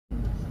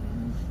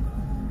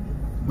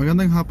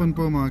Magandang hapon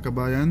po mga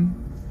kabayan.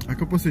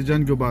 Ako po si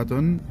John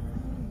Gubaton.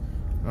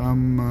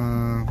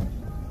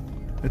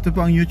 Ito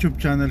po ang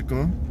YouTube channel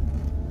ko.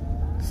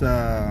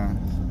 Sa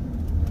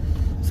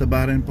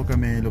Bahrain po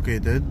kami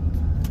located.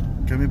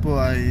 Kami po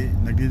ay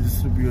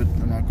nag-distribute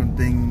ng mga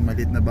konting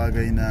maliit na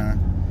bagay na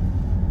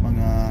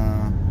mga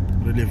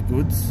relief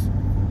goods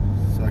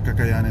sa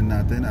kakayanin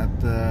natin. At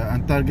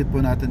ang target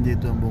po natin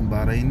dito ang buong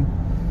Bahrain.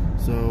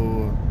 So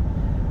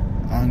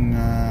ang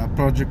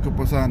project ko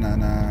po sana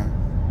na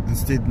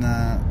instead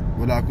na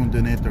wala akong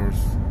donators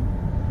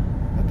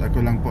at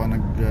ako lang po ang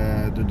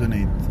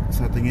nag-donate,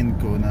 sa tingin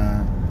ko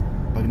na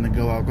pag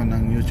nagawa ko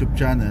ng YouTube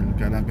channel,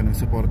 kailangan ko ng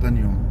suporta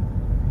nyo.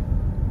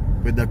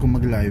 Pwede akong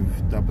mag-live,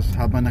 tapos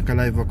habang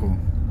naka-live ako,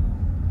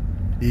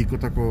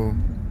 iikot ako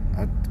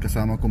at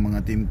kasama ko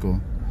mga team ko,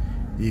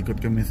 iikot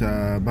kami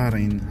sa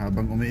Bahrain.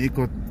 Habang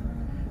umiikot,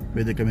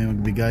 pwede kami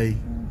magbigay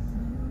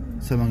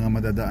sa mga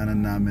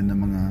madadaanan namin ng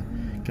mga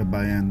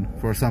kabayan.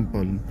 For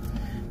example,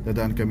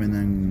 dadaan kami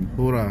ng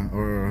Hura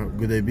or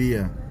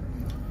Gudaybiyah.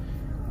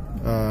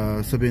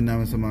 Sabihin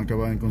namin sa mga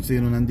kabayan kung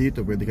sino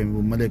nandito, pwede kami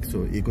bumalik.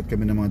 So ikot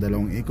kami ng mga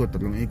 2 ikot,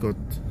 3 ikot.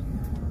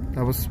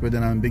 Tapos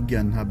pwede namin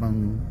bigyan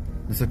habang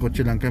nasa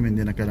kotse lang kami,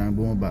 hindi na kailangan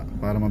bumaba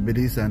para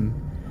mabilisan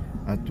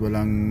at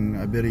walang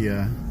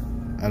aberya.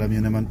 Alam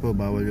niyo naman po,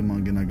 bawal yung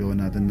mga ginagawa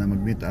natin na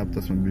mag-meet up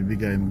tapos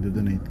magbibigay,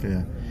 magdodonate.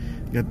 Kaya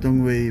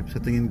gatong way sa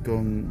tingin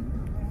kong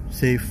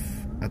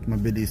safe at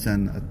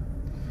mabilisan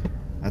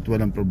at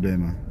walang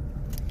problema.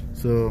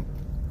 So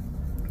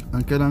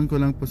ang kailangan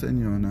ko lang po sa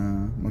inyo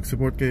na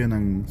mag-support kayo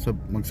ng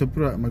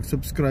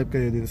mag-subscribe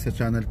kayo dito sa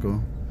channel ko.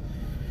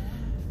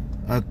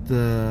 At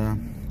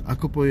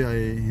ako po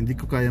ay hindi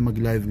ko kaya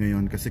mag-live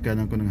ngayon kasi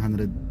kailangan ko ng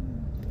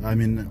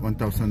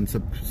 1,000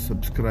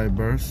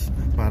 subscribers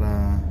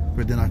para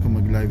pwede na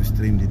ako mag-live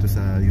stream dito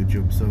sa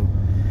YouTube. So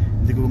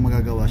hindi ko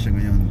magagawa siya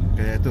ngayon.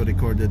 Kaya ito,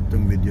 recorded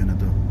tong video na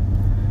to.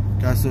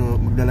 Kaso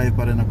magla-live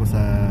pa rin ako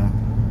sa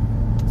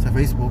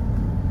Facebook.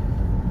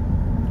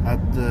 At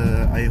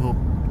I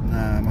hope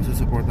na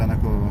masusuportan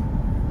ako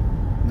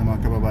ng mga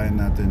kababayan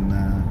natin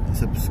na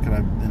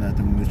i-subscribe din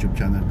natin yung YouTube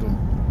channel ko.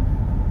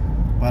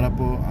 Para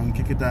po ang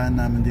kikitaan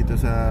namin dito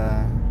sa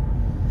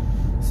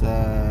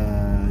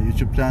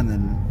YouTube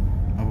channel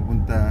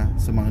mapupunta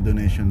sa mga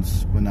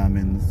donations po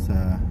namin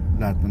sa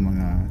lahat ng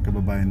mga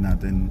kababayan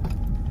natin.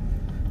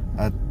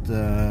 At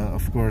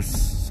of course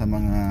sa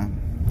mga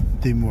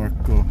teamwork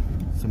ko,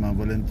 sa mga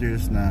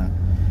volunteers na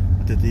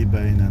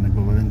matitibay na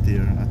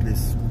nagvo-volunteer, at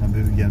least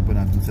mabibigyan po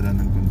natin sila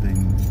ng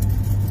kunting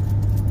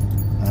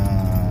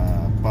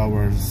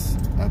powers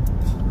at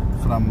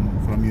from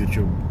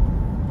YouTube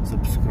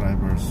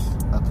subscribers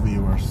at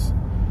viewers.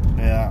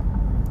 Kaya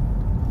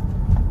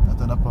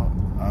ito na po,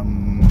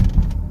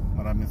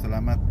 maraming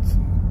salamat.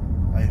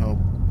 I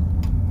hope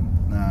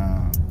na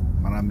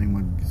maraming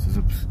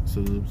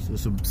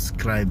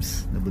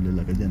mag-subscribes na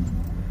bulala ka dyan.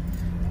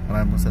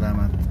 Maraming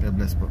salamat. God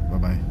bless po.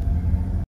 Bye bye.